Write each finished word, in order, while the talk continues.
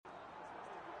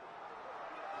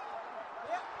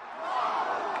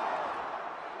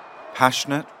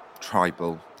Passionate,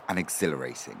 tribal, and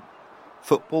exhilarating.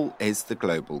 Football is the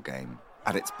global game,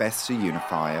 at its best a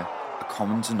unifier, a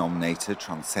common denominator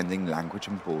transcending language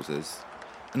and borders.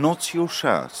 A nod to your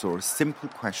shirt or a simple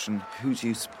question, who do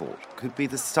you support, could be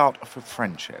the start of a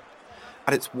friendship.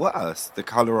 At its worst, the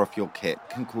colour of your kit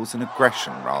can cause an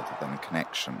aggression rather than a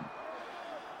connection.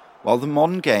 While the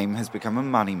modern game has become a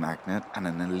money magnet and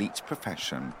an elite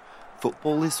profession,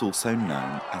 football is also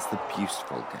known as the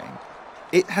beautiful game.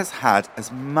 It has had as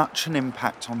much an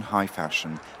impact on high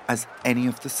fashion as any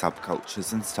of the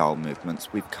subcultures and style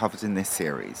movements we've covered in this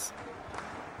series.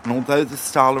 And although the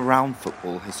style around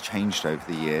football has changed over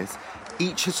the years,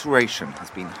 each iteration has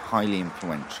been highly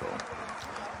influential.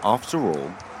 After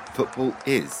all, football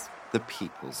is the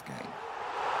people's game.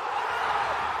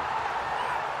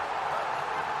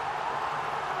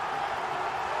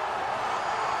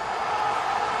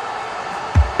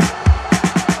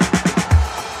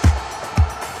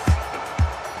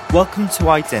 Welcome to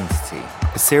Identity,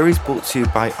 a series brought to you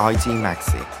by ID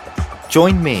Magazine.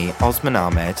 Join me, Osman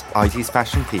Ahmed, ID's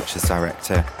Fashion Features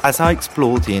Director, as I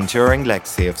explore the enduring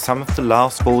legacy of some of the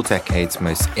last 4 decades'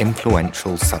 most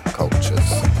influential subcultures.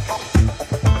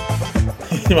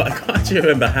 I can't actually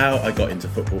remember how I got into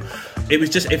football.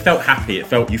 It felt happy, it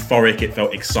felt euphoric, it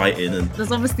felt exciting. And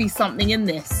there's obviously something in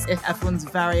this if everyone's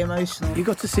very emotional. You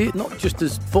got to see it not just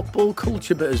as football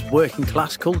culture, but as working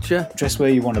class culture. Dress where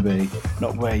you want to be,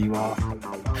 not where you are.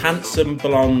 Handsome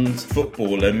blonde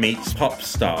footballer meets pop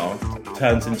star,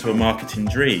 turns into a marketing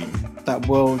dream. That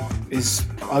world is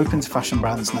open to fashion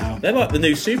brands now. They're like the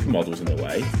new supermodels in a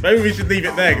way. Maybe we should leave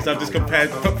it there because I've just compared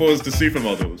footballers to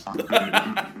supermodels.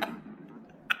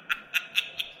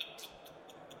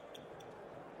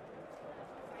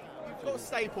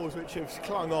 Staples which have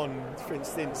clung on, for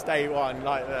instance, day one,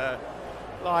 like the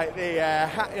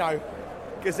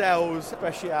Gazelles,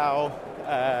 Special,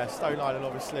 Stone Island,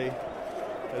 obviously,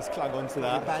 has clung on to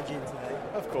that. Badge in today.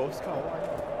 Of course, come on.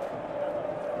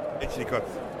 Actually, cut.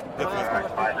 Definitely.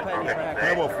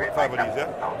 About 5 of these,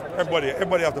 yeah.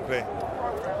 Everybody have to play.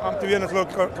 To be honest, a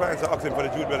lot of clients are asking for the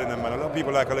Jude Bellingham, man. A lot of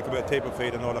people like a little bit of taper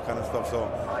fade and all that kind of stuff. So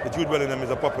the Jude Bellingham is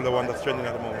a popular one that's trending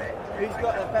at the moment. Who's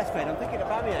got the best fade? I'm thinking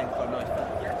Aubameyang's got a nice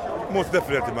fade. Most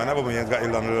definitely, man. Aubameyang's got it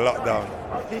on lockdown.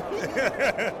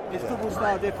 Is football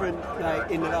style different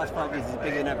in the last 5 years? Is it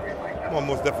bigger than ever? Well,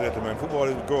 most definitely, man.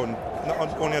 Football is growing,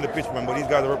 not only on the pitch, man, but these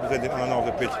guys are representing on and off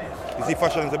the pitch. You see,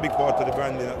 fashion is a big part of the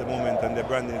branding at the moment, and the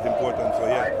branding is important, so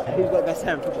yeah. Who's got the best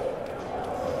hair in football?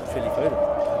 Philly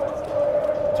Foden.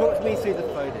 Talk to me through the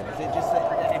Foden. Is it just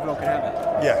that everyone can have it?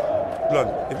 Yeah,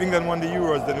 blonde. If England won the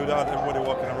Euros, then we'd have everybody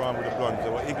walking around with a blonde.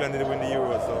 So England didn't win the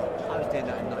Euros, so... I was doing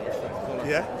that in 96.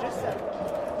 Yeah?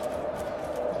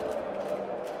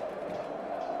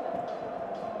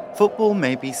 Football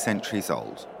may be centuries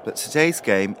old, but today's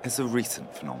game is a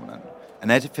recent phenomenon, an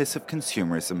edifice of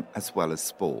consumerism as well as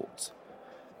sport.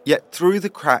 Yet through the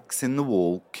cracks in the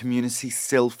wall, community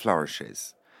still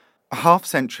flourishes. A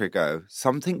half-century ago,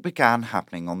 something began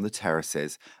happening on the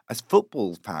terraces as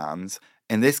football fans,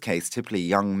 in this case typically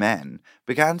young men,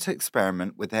 began to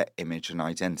experiment with their image and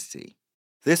identity.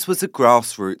 This was a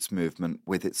grassroots movement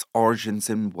with its origins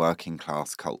in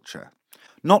working-class culture,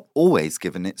 not always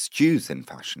given its dues in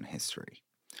fashion history.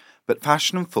 But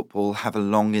fashion and football have a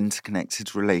long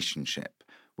interconnected relationship,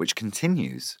 which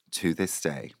continues to this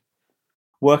day.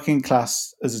 Working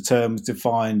class as a term was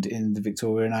defined in the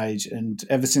Victorian age, and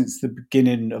ever since the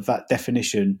beginning of that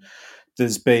definition,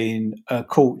 there's been a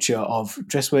culture of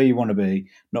dress where you want to be,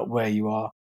 not where you are.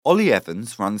 Ollie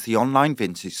Evans runs the online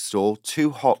vintage store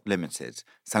Too Hot Limited,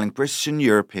 selling British and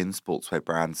European sportswear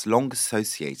brands long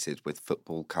associated with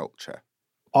football culture.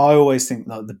 I always think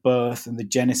that the birth and the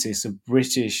genesis of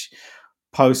British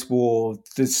post-war,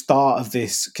 the start of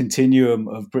this continuum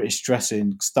of British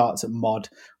dressing starts at mod,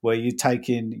 where you take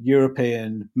in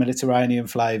European, Mediterranean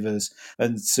flavours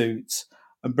and suits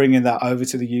and bringing that over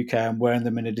to the UK and wearing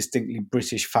them in a distinctly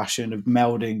British fashion of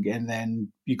melding, and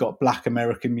then you got Black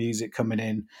American music coming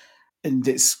in, and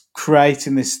it's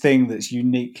creating this thing that's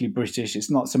uniquely British. It's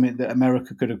not something that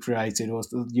America could have created or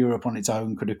Europe on its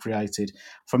own could have created.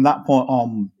 From that point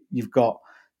on, you've got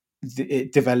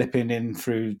it developing in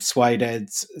through suede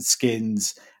heads,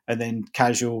 skins, and then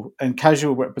casual. And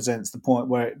casual represents the point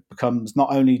where it becomes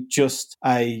not only just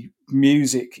a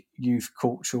music, youth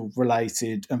culture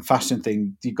related and fashion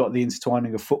thing, you've got the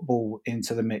intertwining of football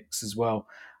into the mix as well.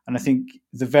 And I think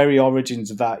the very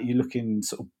origins of that, you look in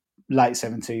sort of late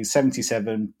 70s,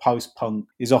 77, post-punk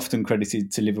is often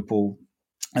credited to Liverpool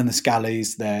and the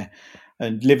Scallies there.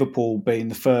 And Liverpool being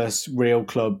the first real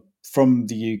club from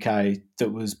the UK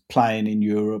that was playing in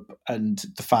Europe, and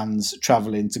the fans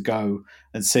travelling to go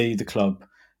and see the club.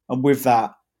 And with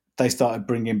that, they started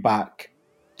bringing back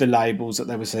the labels that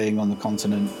they were seeing on the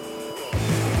continent.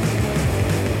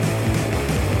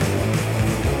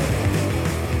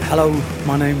 Hello,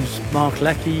 my name's Mark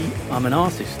Leckie. I'm an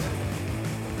artist.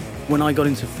 When I got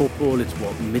into football, it's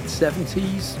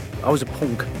mid-70s? I was a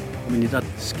punk. I mean, you had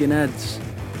skinheads.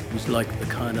 It was like the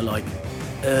kind of like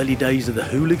early days of the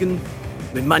hooligan.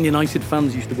 I mean, Man United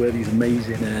fans used to wear these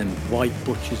amazing white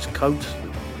butcher's coats.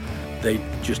 They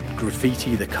just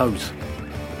graffiti the coat.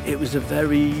 It was a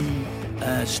very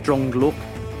strong look,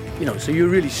 you know, so you're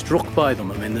really struck by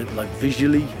them. I mean, like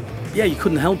visually, yeah, you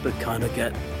couldn't help but kind of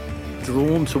get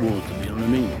drawn towards them, you know what I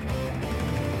mean?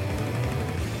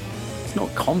 It's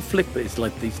not conflict, but it's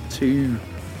like these two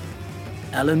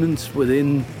elements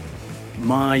within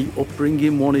my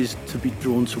upbringing. One is to be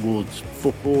drawn towards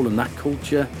football and that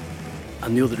culture,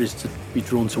 and the other is to be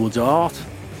drawn towards art.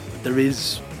 But there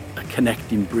is a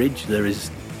connecting bridge, there is,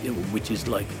 you know, which is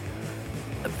like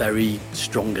a very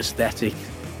strong aesthetic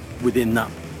within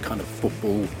that kind of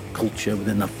football culture,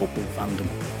 within that football fandom.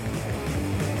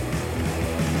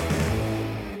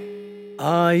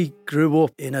 I grew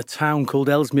up in a town called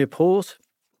Ellesmere Port,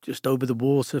 just over the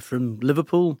water from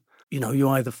Liverpool. You know, you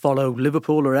either follow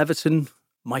Liverpool or Everton.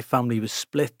 My family was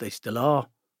split, they still are.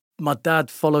 My dad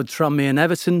followed Tranmere and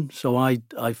Everton, so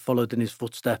I followed in his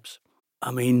footsteps.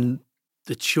 I mean,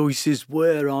 the choices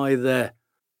were either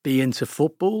be into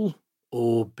football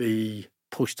or be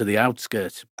pushed to the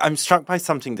outskirts. I'm struck by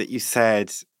something that you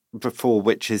said before,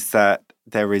 which is that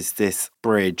there is this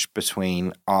bridge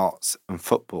between arts and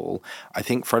football. I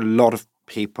think for a lot of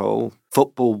people,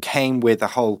 football came with a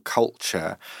whole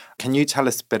culture. Can you tell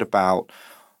us a bit about,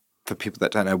 for people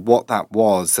that don't know, what that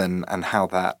was and how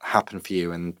that happened for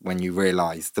you, and when you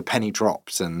realised the penny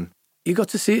dropped? And you got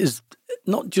to see it as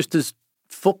not just as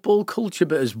football culture,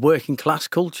 but as working class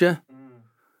culture.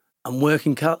 And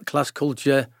working class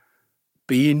culture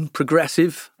being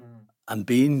progressive and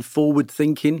being forward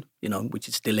thinking, you know, which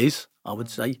it still is, I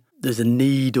would say. There's a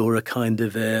need or a kind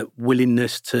of a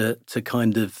willingness to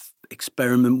kind of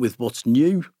experiment with what's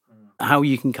new, how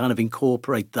you can kind of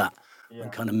incorporate that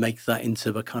and kind of make that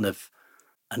into a kind of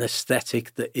an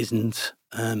aesthetic that isn't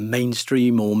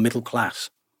mainstream or middle class.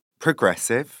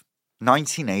 Progressive,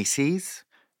 1980s?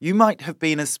 You might have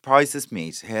been as surprised as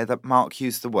me to hear that Mark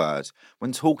used the word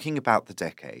when talking about the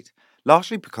decade,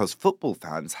 largely because football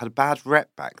fans had a bad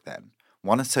rep back then,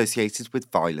 one associated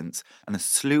with violence and a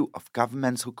slew of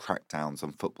governmental crackdowns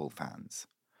on football fans.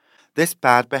 This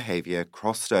bad behaviour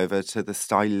crossed over to the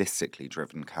stylistically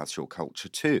driven casual culture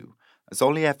too, as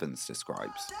Ollie Evans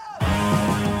describes.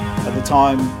 At the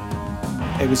time,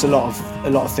 it was a lot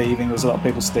of thieving. There was a lot of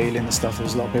people stealing the stuff. There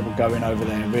was a lot of people going over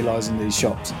there and realising these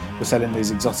shops were selling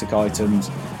these exotic items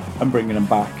and bringing them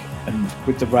back. And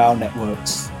with the rail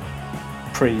networks,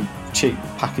 pre-cheap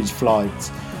package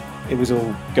flights, it was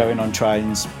all going on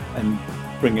trains and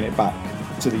bringing it back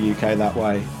to the UK that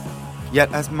way.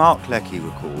 Yet, as Mark Leckie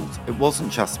recalled, it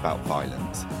wasn't just about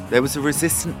violence. There was a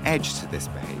resistant edge to this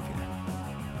behaviour.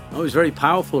 It was very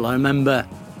powerful. I remember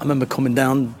coming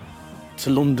down to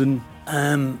London.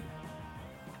 I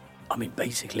mean,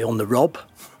 basically on the rob,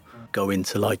 go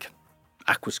into like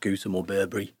Aquascutum or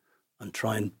Burberry and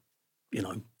try and, you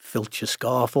know, filch your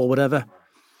scarf or whatever.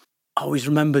 I always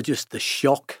remember just the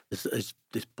shock as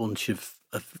this bunch of,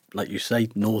 like you say,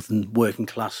 northern working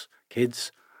class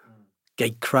kids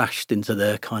gate crashed into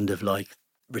their kind of like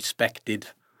respected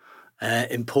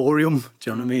emporium.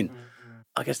 Do you know what I mean?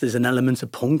 I guess there's an element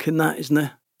of punk in that, isn't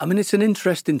there? I mean, it's an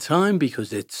interesting time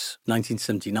because it's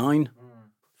 1979,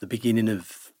 the beginning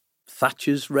of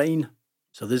Thatcher's reign.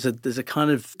 So there's a kind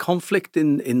of conflict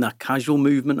in that casual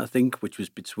movement, I think, which was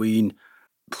between,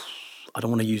 I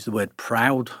don't want to use the word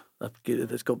proud,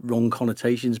 that's got wrong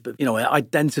connotations, but, you know,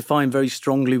 identifying very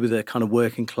strongly with a kind of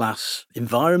working class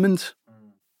environment.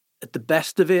 At the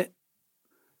best of it,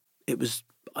 it was,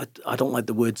 I don't like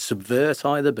the word subvert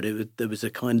either, but there was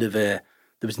a kind of there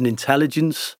was an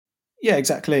intelligence. Yeah,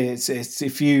 exactly. It's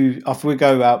if we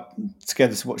go out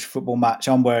together to watch a football match,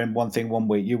 I'm wearing one thing one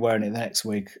week, you're wearing it the next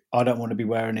week. I don't want to be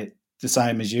wearing it the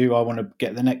same as you. I want to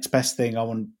get the next best thing. I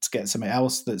want to get something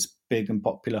else that's big and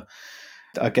popular.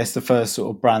 I guess the first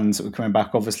sort of brands that were coming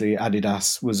back, obviously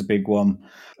Adidas was a big one.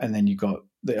 And then you got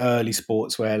the early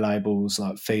sportswear labels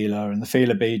like Fila and the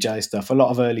Fila BJ stuff, a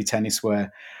lot of early tennis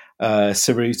wear,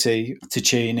 Cerruti,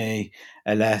 Ticini,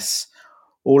 LS,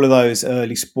 all of those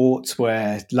early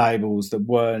sportswear labels that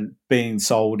weren't being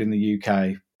sold in the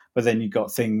UK. But then you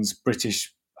got things,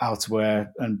 British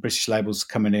outerwear and British labels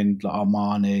coming in, like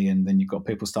Armani, and then you've got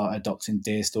people start adopting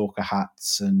Deerstalker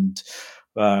hats and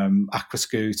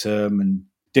Aquascutum and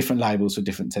different labels for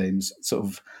different teams. Sort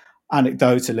of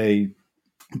anecdotally,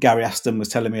 Gary Aston was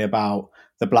telling me about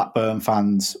the Blackburn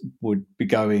fans would be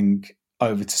going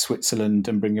over to Switzerland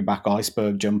and bringing back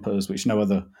iceberg jumpers, which no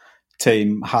other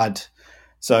team had.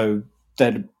 So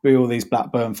there'd be all these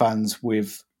Blackburn fans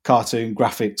with cartoon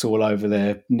graphics all over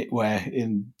their knitwear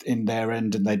in their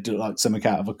end, and they'd do like something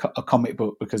out of a comic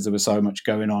book because there was so much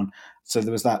going on. So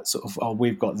there was that sort of, oh,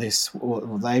 we've got this,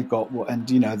 well, they've got what, and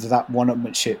that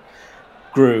one-upmanship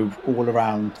grew all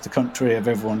around the country of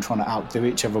everyone trying to outdo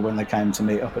each other when they came to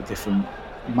meet up at different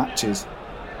matches.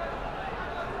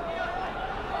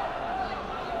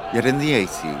 Yet in the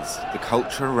 80s, the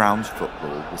culture around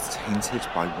football was tainted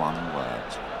by one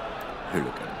word: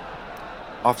 hooligan.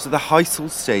 After the Heysel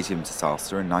Stadium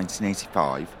disaster in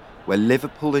 1985, where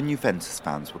Liverpool and Juventus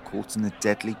fans were caught in a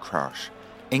deadly crush,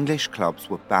 English clubs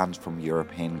were banned from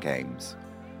European games.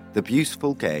 The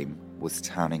beautiful game was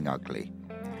turning ugly.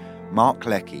 Mark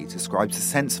Leckie describes a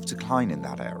sense of decline in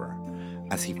that era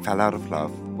as he fell out of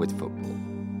love with football.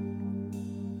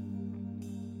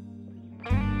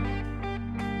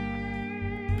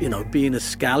 Being a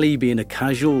scally, being a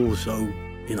casual, so,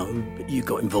 you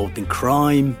got involved in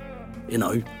crime, it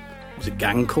was a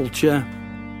gang culture.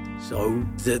 So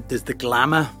there's the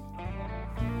glamour,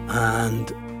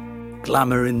 and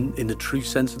glamour in the true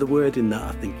sense of the word, in that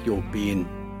I think you're being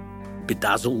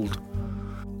bedazzled.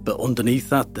 But underneath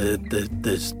that,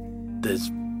 there's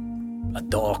a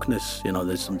darkness,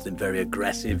 there's something very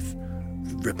aggressive,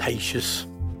 rapacious.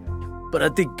 But I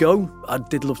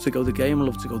did love to go to the game, I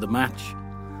loved to go to the match.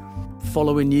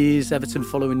 Everton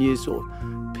following years sort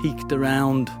of peaked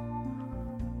around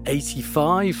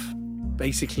 85,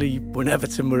 basically when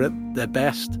Everton were at their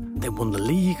best. They won the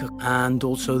league, and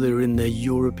also they were in the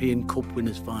European Cup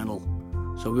winners final.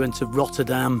 So we went to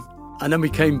Rotterdam, and then we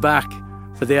came back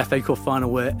for the FA Cup final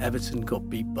where Everton got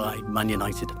beat by Man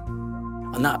United.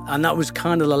 And that was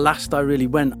kind of the last I really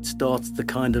went. It started to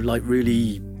kind of like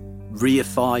really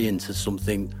reify into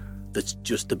something that's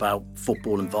just about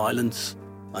football and violence,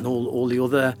 and all the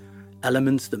other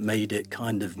elements that made it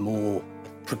kind of more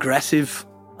progressive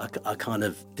I kind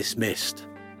of dismissed.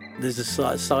 There's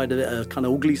a side of it, a kind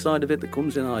of ugly side of it that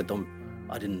comes in. I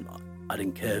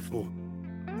didn't care for.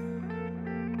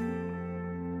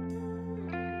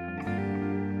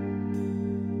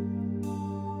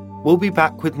 We'll be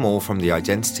back with more from the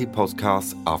Identity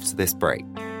podcast after this break.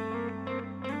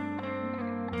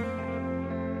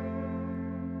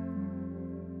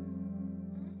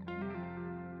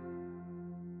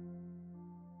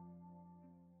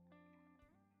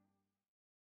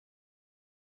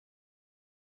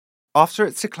 After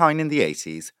its decline in the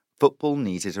 80s, football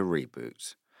needed a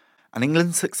reboot. And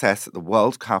England's success at the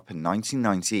World Cup in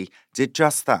 1990 did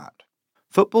just that.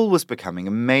 Football was becoming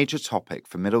a major topic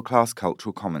for middle-class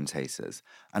cultural commentators,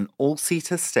 and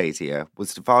all-seater stadia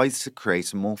was devised to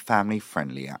create a more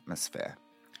family-friendly atmosphere.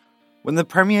 When the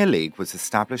Premier League was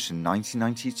established in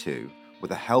 1992,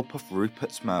 with the help of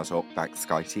Rupert Murdoch-backed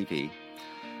Sky TV,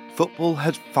 football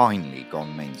had finally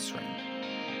gone mainstream.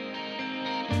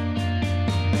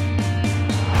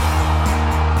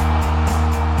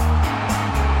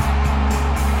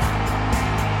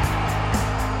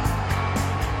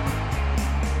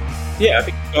 Yeah, I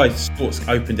think Sky Sports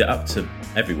opened it up to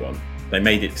everyone. They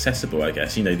made it accessible, I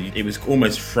guess. It was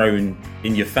almost thrown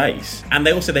in your face. And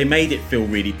they made it feel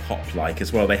really pop-like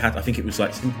as well. They had, I think it was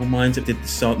like Simple Minds that did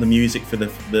the music for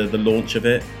the launch of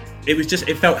it. It was just,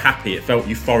 it felt happy, it felt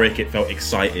euphoric, it felt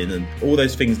exciting, and all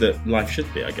those things that life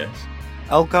should be, I guess.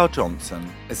 Elgar Johnson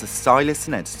is a stylist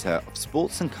and editor of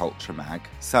sports and culture mag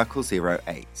Circle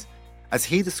 08. As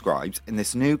he describes, in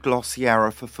this new glossy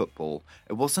era for football,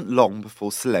 it wasn't long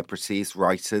before celebrities,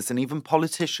 writers, and even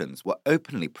politicians were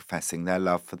openly professing their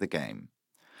love for the game.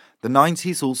 The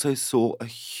 90s also saw a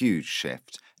huge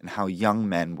shift in how young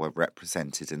men were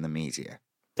represented in the media.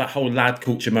 That whole lad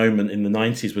culture moment in the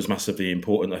 90s was massively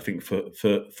important, I think, for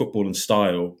football and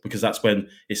style, because that's when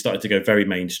it started to go very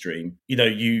mainstream.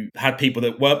 You had people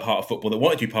that weren't part of football that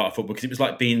wanted to be part of football because it was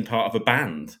like being part of a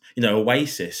band,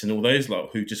 Oasis and all those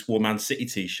lot who just wore Man City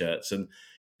t-shirts. And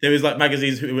there was like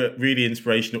magazines who were really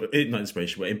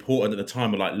not important at the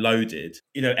time, were like Loaded,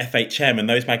 FHM and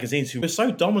those magazines who were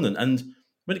so dominant. And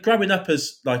when growing up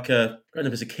as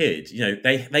a kid,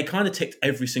 they kind of ticked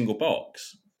every single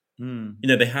box.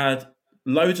 They had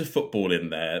loads of football in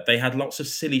there. They had lots of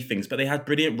silly things, but they had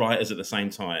brilliant writers at the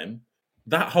same time.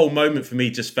 That whole moment for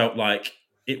me just felt like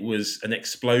it was an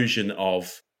explosion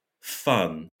of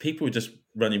fun. People were just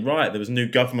running riot. There was new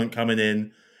government coming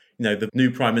in. the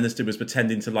new Prime Minister was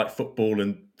pretending to like football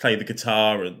and play the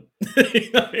guitar, and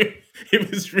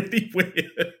it was really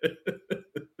weird.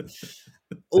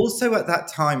 Also at that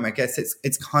time, I guess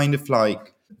it's kind of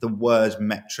like the word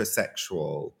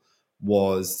metrosexual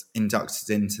was inducted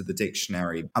into the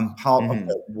dictionary, and part of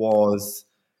it was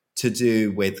to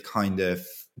do with kind of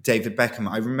David Beckham.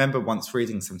 I remember once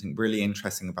reading something really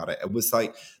interesting about it. It was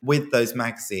like with those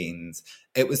magazines,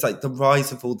 it was like the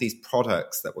rise of all these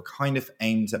products that were kind of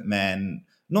aimed at men,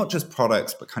 not just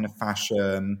products, but kind of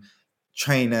fashion,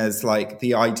 trainers, like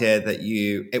the idea that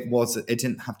it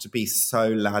didn't have to be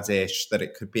so laddish, that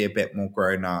it could be a bit more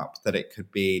grown up, that it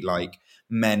could be like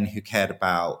men who cared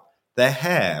about their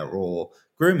hair or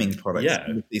grooming products,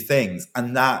 these things.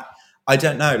 And that, I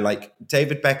don't know, like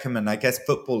David Beckham and I guess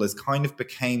footballers kind of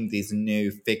became these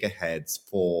new figureheads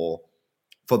for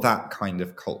that kind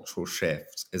of cultural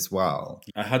shift as well.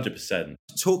 100%.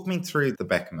 Talk me through the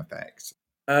Beckham effect.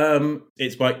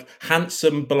 It's like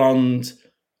handsome, blonde,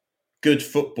 good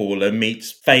footballer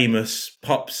meets famous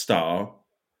pop star,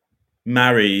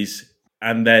 marries,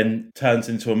 and then turns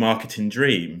into a marketing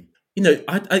dream.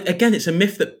 Again, it's a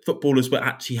myth that footballers will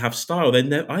actually have style. I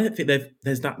don't think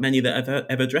there's that many that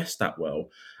ever dressed that well.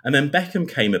 And then Beckham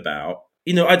came about.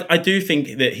 I do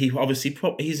think that he obviously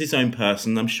he's his own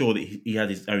person. I'm sure that he had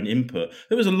his own input.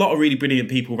 There was a lot of really brilliant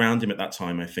people around him at that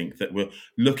time, I think, that were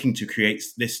looking to create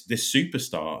this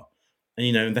superstar.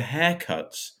 And the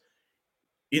haircuts,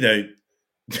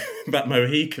 that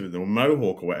Mohican or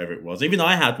Mohawk or whatever it was. Even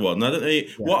I had one. I don't know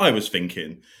what I was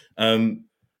thinking.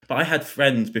 But I had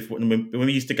friends before when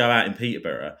we used to go out in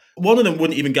Peterborough. One of them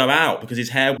wouldn't even go out because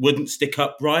his hair wouldn't stick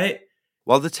up right.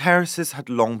 While the terraces had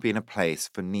long been a place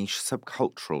for niche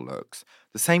subcultural looks,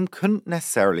 the same couldn't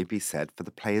necessarily be said for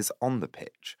the players on the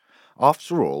pitch.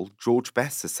 After all, George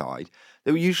Best aside,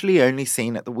 they were usually only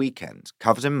seen at the weekend,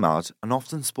 covered in mud and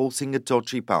often sporting a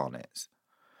dodgy barnet.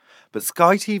 But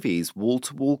Sky TV's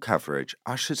wall-to-wall coverage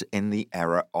ushered in the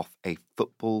era of a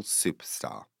football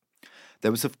superstar. There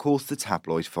was, of course, the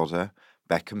tabloid fodder.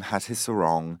 Beckham had his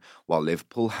sarong, while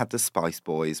Liverpool had the Spice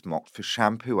Boys mocked for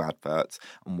shampoo adverts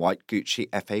and white Gucci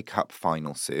FA Cup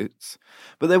final suits.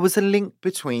 But there was a link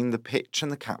between the pitch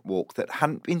and the catwalk that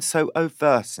hadn't been so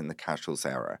overt in the casuals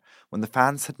era, when the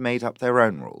fans had made up their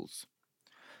own rules.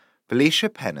 Felicia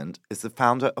Pennant is the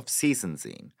founder of Season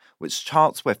Zine, which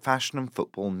charts where fashion and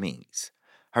football meet.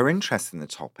 Her interest in the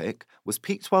topic was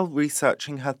piqued while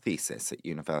researching her thesis at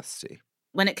university.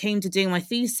 When it came to doing my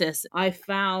thesis, I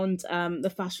found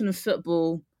The Fashion of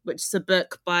Football, which is a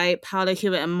book by Paolo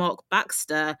Hewitt and Mark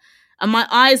Baxter. And my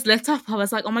eyes lit up. I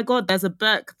was like, oh my God, there's a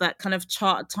book that kind of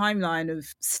chart a timeline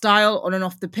of style on and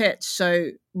off the pitch. So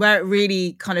where it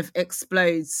really kind of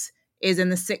explodes is in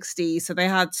the 60s. So they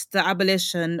had the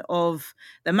abolition of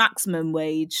the maximum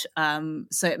wage.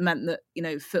 So it meant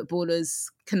that, footballers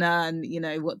can earn,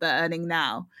 what they're earning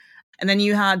now. And then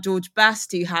you had George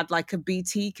Best, who had like a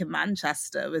boutique in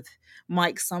Manchester with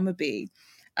Mike Summerby,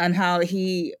 and how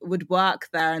he would work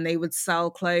there and they would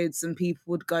sell clothes and people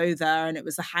would go there and it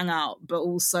was a hangout. But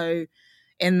also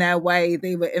in their way,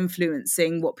 they were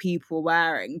influencing what people were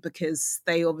wearing because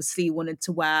they obviously wanted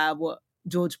to wear what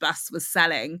George Best was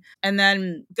selling. And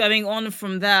then going on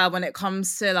from there, when it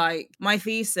comes to like my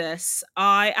thesis,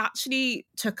 I actually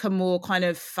took a more kind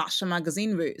of fashion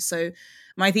magazine route. So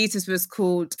my thesis was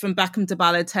called From Beckham to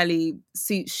Balotelli,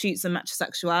 Suits, Shoots and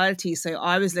Metrosexuality. So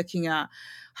I was looking at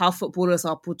how footballers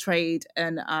are portrayed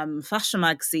in fashion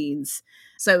magazines.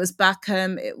 So it was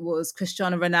Beckham, it was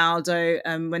Cristiano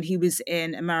Ronaldo when he was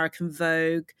in American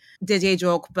Vogue, Didier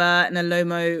Drogba in a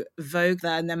Lomo Vogue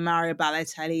there, and then Mario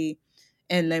Balotelli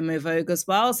in Lomo Vogue as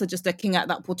well. So just looking at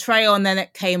that portrayal, and then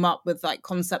it came up with like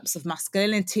concepts of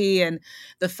masculinity and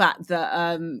the fact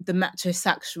that the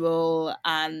metrosexual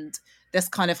and this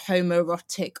kind of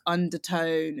homoerotic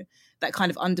undertone that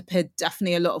kind of underpinned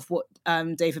definitely a lot of what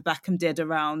David Beckham did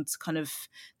around kind of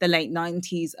the late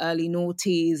 90s, early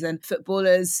noughties, and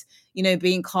footballers,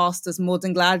 being cast as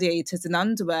modern gladiators in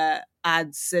underwear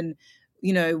ads, and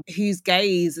whose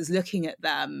gaze is looking at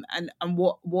them, and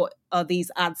what are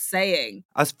these ads saying?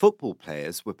 As football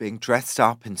players were being dressed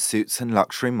up in suits and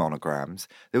luxury monograms,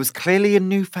 there was clearly a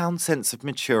newfound sense of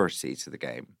maturity to the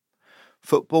game.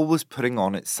 Football was putting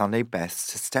on its Sunday best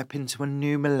to step into a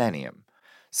new millennium.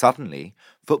 Suddenly,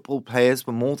 football players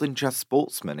were more than just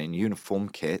sportsmen in uniform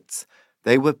kits.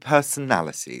 They were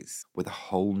personalities with a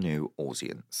whole new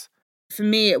audience. For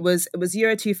me, it was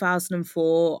Euro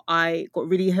 2004. I got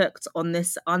really hooked on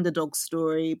this underdog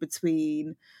story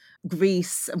between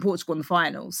Greece and Portugal in the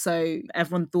final. So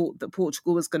everyone thought that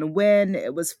Portugal was going to win.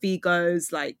 It was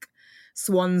Figo's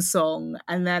swan song,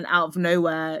 and then out of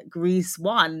nowhere Greece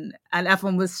won and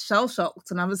everyone was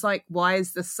shell-shocked, and I was like, why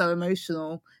is this so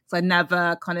emotional? So I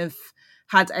never kind of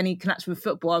had any connection with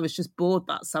football. I was just bored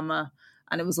that summer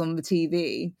and it was on the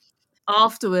TV.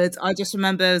 Afterwards, I just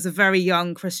remember there was a very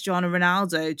young Cristiano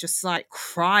Ronaldo just like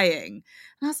crying.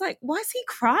 And I was like, why is he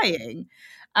crying?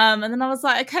 And then I was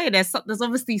like, okay, there's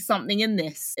obviously something in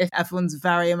this if everyone's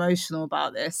very emotional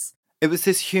about this. It was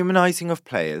this humanising of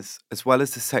players, as well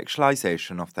as the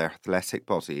sexualisation of their athletic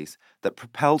bodies, that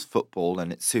propelled football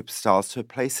and its superstars to a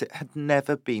place it had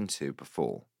never been to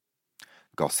before.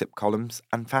 Gossip columns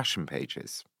and fashion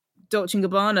pages. Dolce &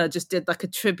 Gabbana just did like a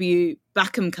tribute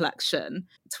Beckham collection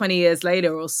 20 years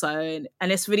later or so.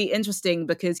 And it's really interesting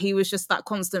because he was just that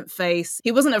constant face.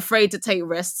 He wasn't afraid to take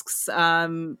risks.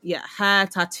 Hair,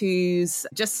 tattoos,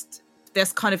 just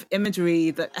this kind of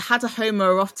imagery that had a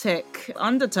homoerotic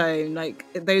undertone, like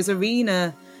those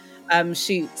arena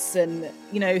shoots, and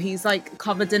he's like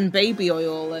covered in baby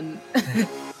oil and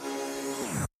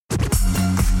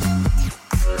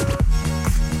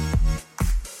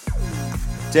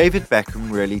David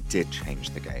Beckham really did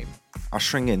change the game,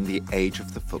 ushering in the age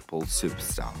of the football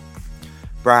superstar.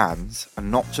 Brands,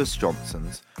 and not just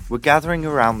Johnson's, were gathering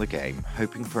around the game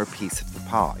hoping for a piece of the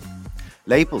pie.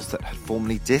 Labels that had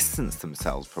formerly distanced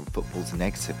themselves from football's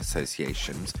negative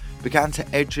associations began to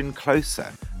edge in closer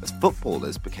as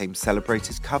footballers became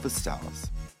celebrated cover stars.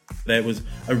 There was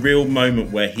a real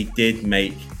moment where he did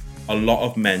make a lot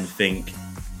of men think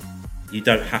you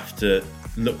don't have to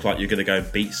look like you're going to go and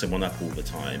beat someone up all the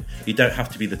time. You don't have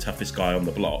to be the toughest guy on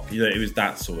the block. It was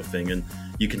that sort of thing, and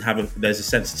you can there's a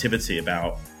sensitivity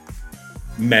about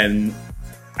men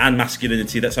and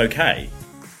masculinity that's okay.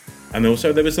 And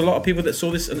also there was a lot of people that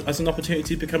saw this as an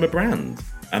opportunity to become a brand.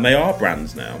 And they are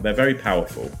brands now. They're very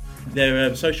powerful.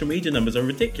 Their social media numbers are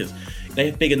ridiculous. They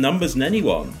have bigger numbers than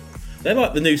anyone. They're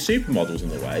like the new supermodels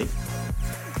in a way.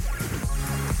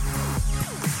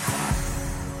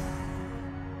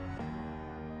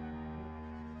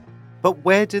 But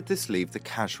where did this leave the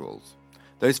casuals?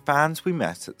 Those fans we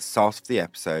met at the start of the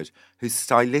episode whose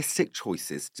stylistic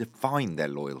choices defined their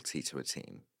loyalty to a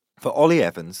team. For Ollie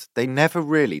Evans, they never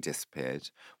really disappeared,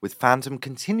 with fandom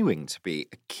continuing to be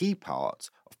a key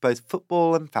part of both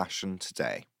football and fashion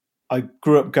today. I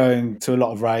grew up going to a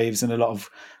lot of raves and a lot of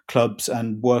clubs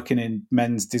and working in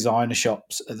men's designer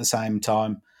shops at the same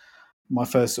time. My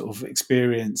first sort of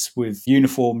experience with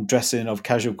uniform dressing of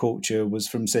casual culture was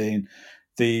from seeing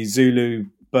the Zulu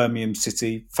Birmingham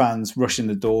City fans rushing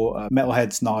the door,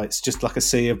 Metalheads nights, just like a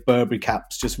sea of Burberry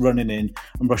caps just running in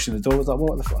and rushing the door. I was like,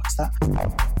 what the fuck is that?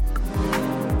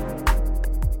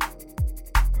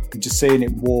 Just seeing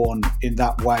it worn in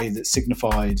that way that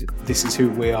signified this is who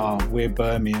we are, we're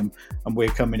Birmingham and we're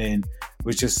coming in,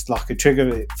 was just like a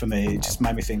trigger for me. It just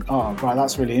made me think, oh, right,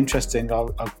 that's really interesting.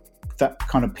 That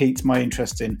kind of piqued my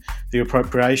interest in the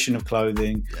appropriation of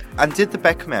clothing. And did the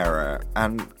Beckham era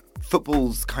and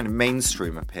football's kind of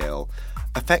mainstream appeal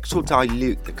affect or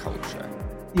dilute the culture?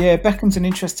 Yeah, Beckham's an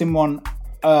interesting one.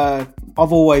 I've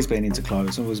always been into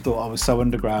clothes. I always thought I was so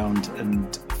underground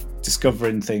and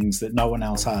discovering things that no one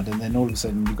else had, and then all of a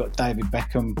sudden you've got David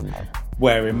Beckham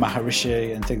wearing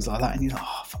Maharishi and things like that, and you're like,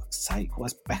 oh, for fuck's sake,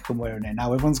 what's Beckham wearing it?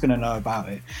 Now everyone's going to know about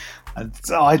it. And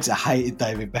so I just hated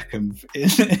David Beckham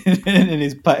in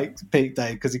his peak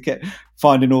day because he kept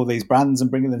finding all these brands and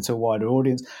bringing them to a wider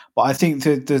audience. But I think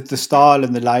the style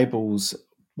and the labels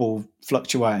will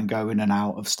fluctuate and go in and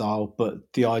out of style,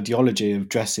 but the ideology of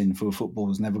dressing for football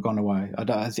has never gone away.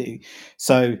 I think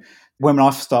so. When I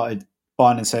started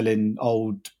buying and selling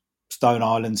old Stone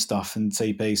Island stuff and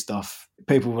CP stuff,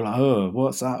 people were like, oh,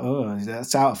 what's that? Oh,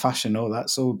 that's out of fashion. Oh,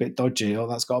 that's all a bit dodgy. Oh,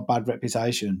 that's got a bad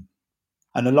reputation.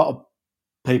 And a lot of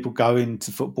people going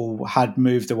to football had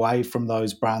moved away from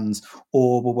those brands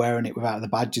or were wearing it without the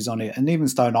badges on it. And even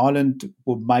Stone Island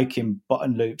were making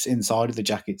button loops inside of the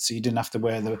jacket, so you didn't have to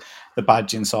wear the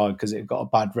badge inside because it got a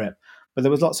bad rep. But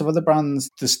there was lots of other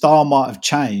brands. The style might have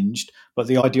changed, but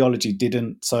the ideology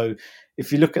didn't. So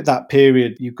if you look at that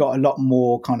period, you've got a lot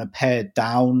more kind of pared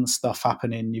down stuff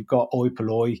happening. You've got Oi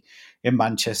Polloi in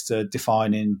Manchester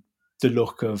defining the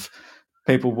look of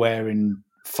people wearing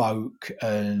folk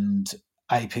and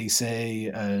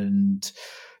APC and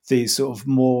these sort of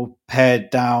more pared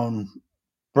down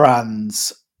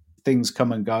brands. Things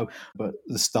come and go, but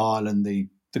the style and the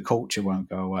culture won't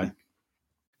go away.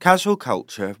 Casual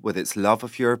culture, with its love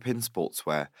of European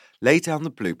sportswear, laid down the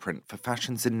blueprint for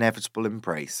fashion's inevitable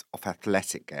embrace of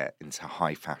athletic gear into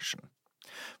high fashion.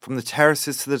 From the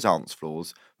terraces to the dance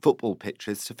floors, football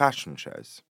pitches to fashion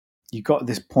shows. you got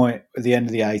this point at the end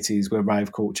of the 80s where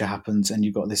rave culture happens, and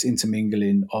you got this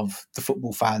intermingling of the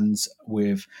football fans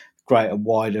with greater,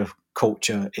 wider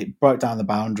culture. It broke down the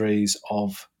boundaries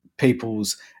of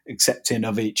people's accepting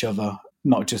of each other,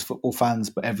 not just football fans,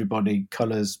 but everybody,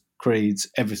 colours, creeds,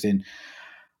 everything.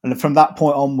 And from that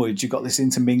point onwards, you've got this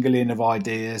intermingling of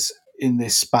ideas in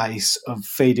this space of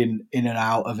feeding in and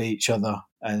out of each other.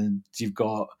 And you've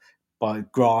got, by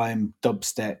grime,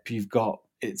 dubstep, you've got,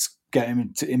 it's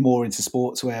getting more into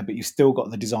sportswear, but you've still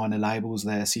got the designer labels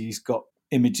there. So you've got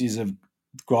images of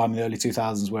grime in the early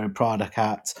 2000s wearing Prada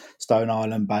hats, Stone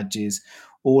Island badges,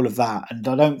 all of that. And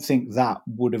I don't think that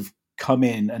would have come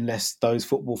in unless those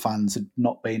football fans had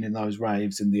not been in those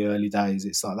raves in the early days.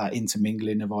 It's like that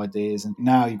intermingling of ideas, and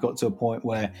now you've got to a point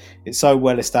where it's so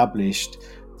well established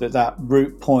that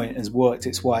root point has worked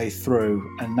its way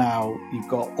through, and now you've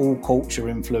got all culture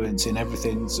influencing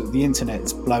everything. So the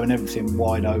internet's blowing everything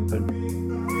wide open.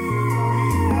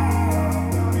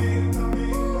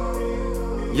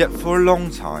 Yet for a long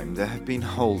time there have been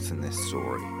holes in this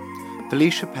story.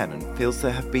 Felicia Pennant feels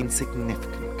there have been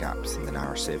significant gaps in the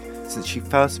narrative since she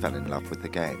first fell in love with the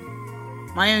game.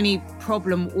 My only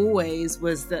problem always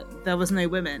was that there was no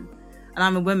women, and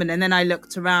I'm a woman, and then I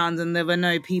looked around and there were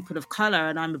no people of colour,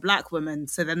 and I'm a black woman,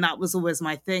 so then that was always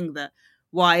my thing, that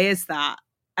why is that?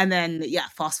 And then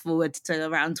fast forward to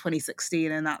around 2016,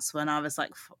 and that's when I was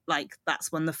like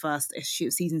that's when the first issue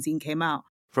of Season Scene came out.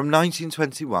 From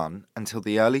 1921 until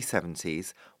the early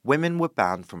 70s, women were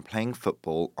banned from playing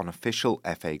football on official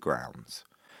FA grounds.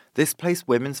 This placed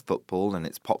women's football and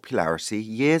its popularity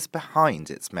years behind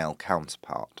its male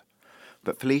counterpart.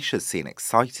 But Felicia's seen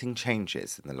exciting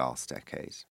changes in the last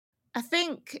decade. I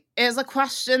think it's a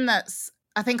question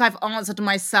I think I've answered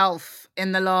myself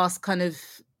in the last kind of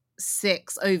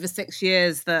over 6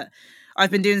 years that I've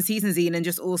been doing Season Scene, and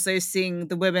just also seeing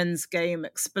the women's game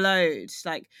explode.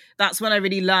 Like, that's when I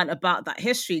really learned about that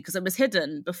history, because it was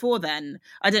hidden before then.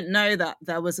 I didn't know that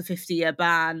there was a 50-year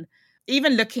ban.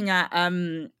 Even looking at,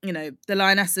 the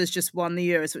Lionesses just won the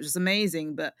Euros, which was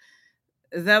amazing, but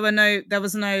there were no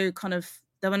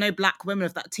black women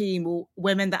of that team, or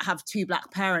women that have two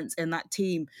black parents in that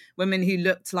team, women who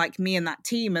looked like me in that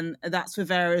team, and that's for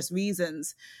various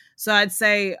reasons. So I'd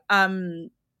say,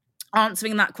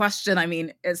 answering that question, I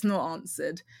mean, it's not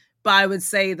answered, but I would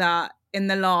say that in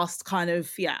the last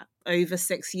over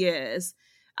 6 years,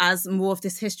 as more of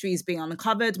this history is being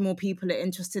uncovered, more people are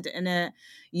interested in it,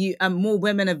 more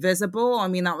women are visible. I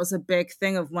mean, that was a big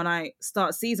thing of when I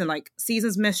start Season. Like,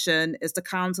 Season's mission is to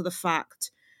counter the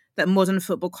fact that modern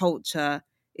football culture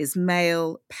is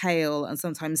male, pale, and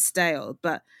sometimes stale.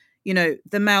 But,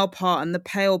 the male part and the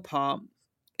pale part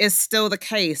is still the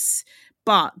case.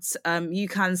 But you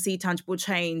can see tangible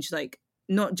change, like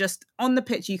not just on the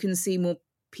pitch, you can see more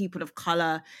people of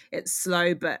colour. It's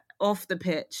slow, but off the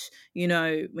pitch,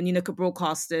 when you look at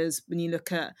broadcasters, when you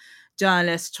look at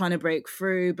journalists trying to break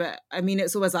through. But I mean,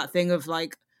 it's always that thing of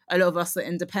like, a lot of us are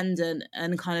independent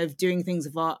and kind of doing things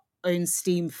of our own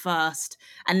steam first.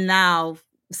 And now,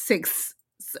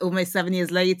 almost 7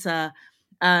 years later,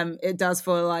 it does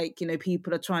feel like,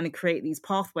 people are trying to create these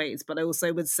pathways. But I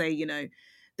also would say,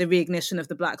 the reignition of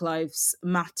the Black Lives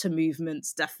Matter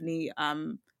movements definitely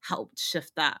helped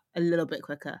shift that a little bit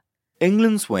quicker.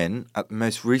 England's win at the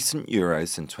most recent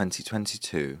Euros in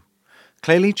 2022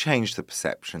 clearly changed the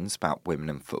perceptions about women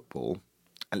in football,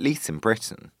 at least in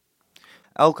Britain.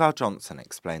 Elgar Johnson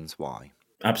explains why.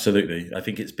 Absolutely. I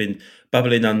think it's been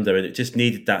bubbling under, and it just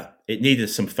needed that. It needed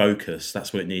some focus.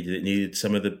 That's what it needed. It needed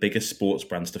some of the biggest sports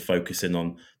brands to focus in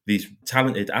on these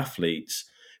talented athletes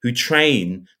who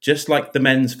train just like the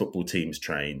men's football teams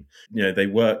train.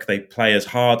 They play as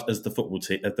hard as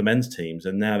the men's teams,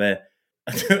 and now they're,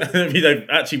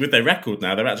 actually with their record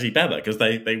now, they're actually better because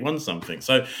they won something.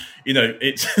 So,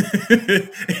 it's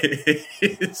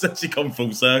it's actually gone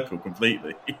full circle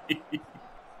completely.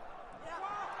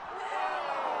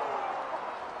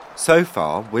 So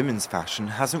far, women's fashion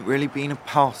hasn't really been a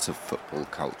part of football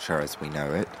culture as we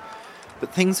know it.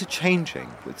 But things are changing,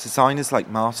 with designers like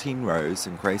Martine Rose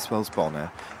and Grace Wells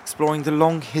Bonner exploring the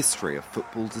long history of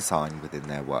football design within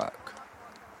their work.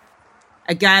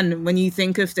 Again, when you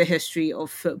think of the history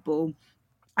of football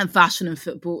and fashion in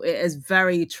football, it is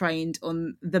very trained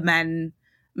on the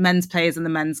men's players and the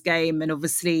men's game. And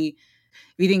obviously,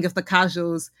 if you think of the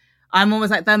casuals, I'm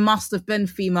always like, there must have been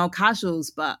female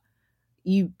casuals, but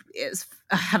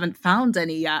I haven't found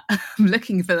any yet. I'm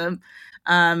looking for them.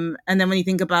 And then when you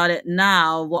think about it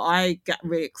now, what I get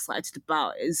really excited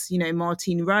about is,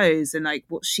 Martine Rose and like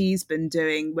what she's been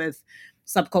doing with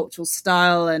subcultural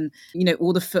style and,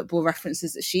 all the football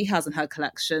references that she has in her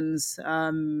collections.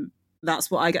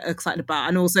 That's what I get excited about.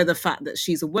 And also the fact that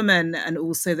she's a woman, and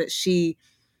also that she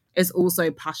is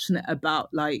also passionate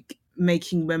about like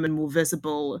making women more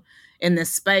visible in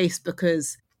this space,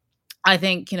 because I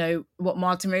think, what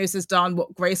Martin Rose has done,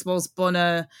 what Grace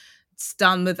Wales-Bonner's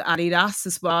done with Adidas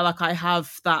as well. Like I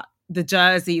have the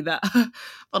jersey that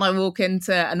when I walk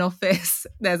into an office,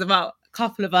 there's about a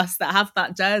couple of us that have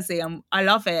that jersey, and I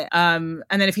love it. And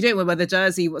then if you don't wear the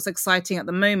jersey, what's exciting at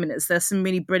the moment is there's some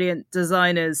really brilliant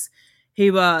designers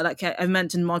who are, like I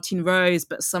mentioned Martine Rose,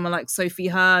 but someone like Sophie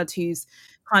Hurd, who's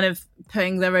kind of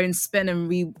putting their own spin and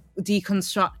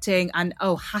deconstructing, and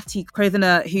Hattie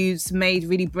Crothoner, who's made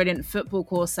really brilliant football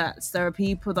corsets. There are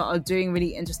people that are doing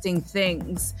really interesting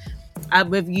things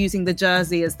with using the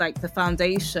jersey as like the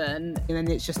foundation, and then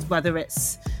it's just whether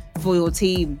it's for your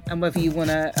team and whether you want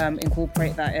to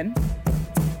incorporate that in.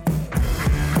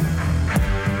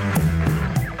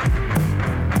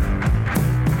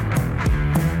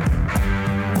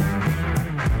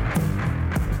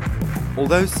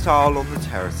 Although style on the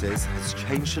terraces has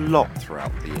changed a lot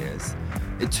throughout the years,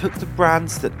 it took the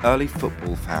brands that early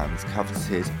football fans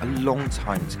coveted a long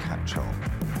time to catch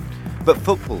on. But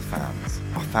football fans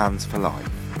are fans for life,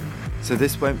 so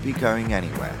this won't be going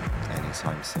anywhere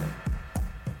anytime soon.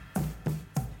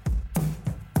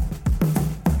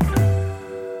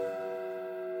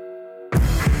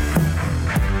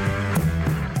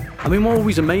 I mean, what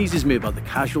always amazes me about the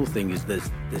casual thing is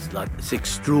there's like this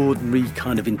extraordinary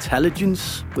kind of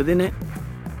intelligence within it.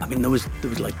 I mean, there was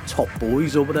like Top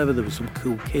Boys or whatever. There were some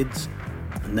cool kids,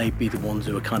 and they'd be the ones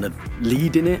who were kind of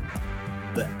leading it.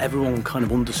 But everyone kind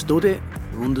of understood it,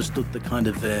 or understood the kind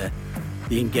of the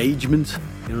engagement.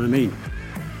 You know what I mean?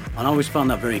 And I always found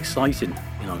that very exciting.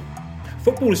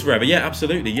 Football is forever, yeah,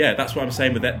 absolutely, yeah. That's what I'm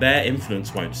saying. With that, their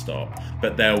influence won't stop,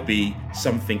 but there'll be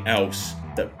something else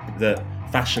that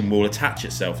fashion will attach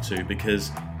itself to,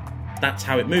 because that's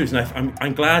how it moves, and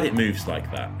I'm glad it moves like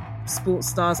that. Sports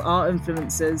stars are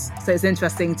influencers, so it's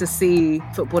interesting to see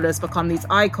footballers become these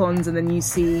icons, and then you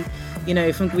see,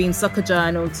 from Green Soccer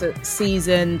Journal to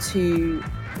Season to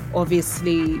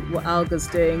obviously what Elga's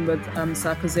doing with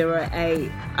Circa 08.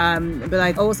 But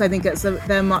I also think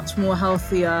they're much more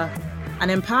healthier and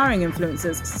empowering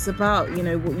influencers. It's about,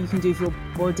 what you can do for your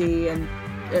body, and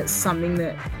it's something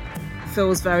that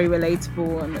feels very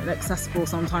relatable and accessible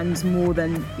sometimes more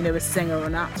than, a singer or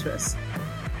an actress.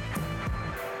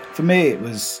 For me, it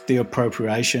was the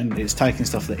appropriation. It's taking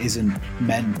stuff that isn't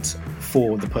meant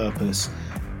for the purpose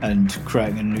and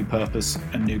creating a new purpose,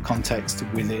 a new context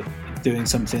with it, doing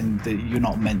something that you're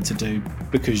not meant to do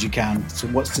because you can. So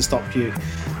what's to stop you?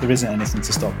 There isn't anything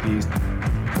to stop you.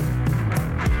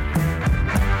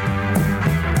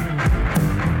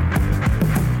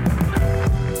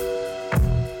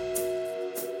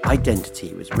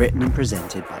 Identity was written and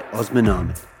presented by Osman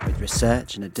Ahmed, with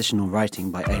research and additional writing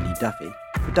by Ailey Duffy,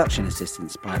 production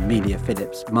assistance by Amelia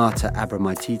Phillips, Marta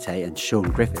Abramaitite and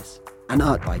Sean Griffiths, and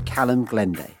art by Callum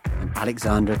Glenday and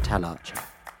Alexandra Talarcher.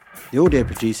 The audio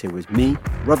producer was me,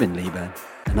 Robin Leeburn,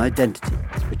 and Identity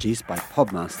was produced by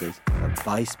Podmasters of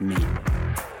Vice Media.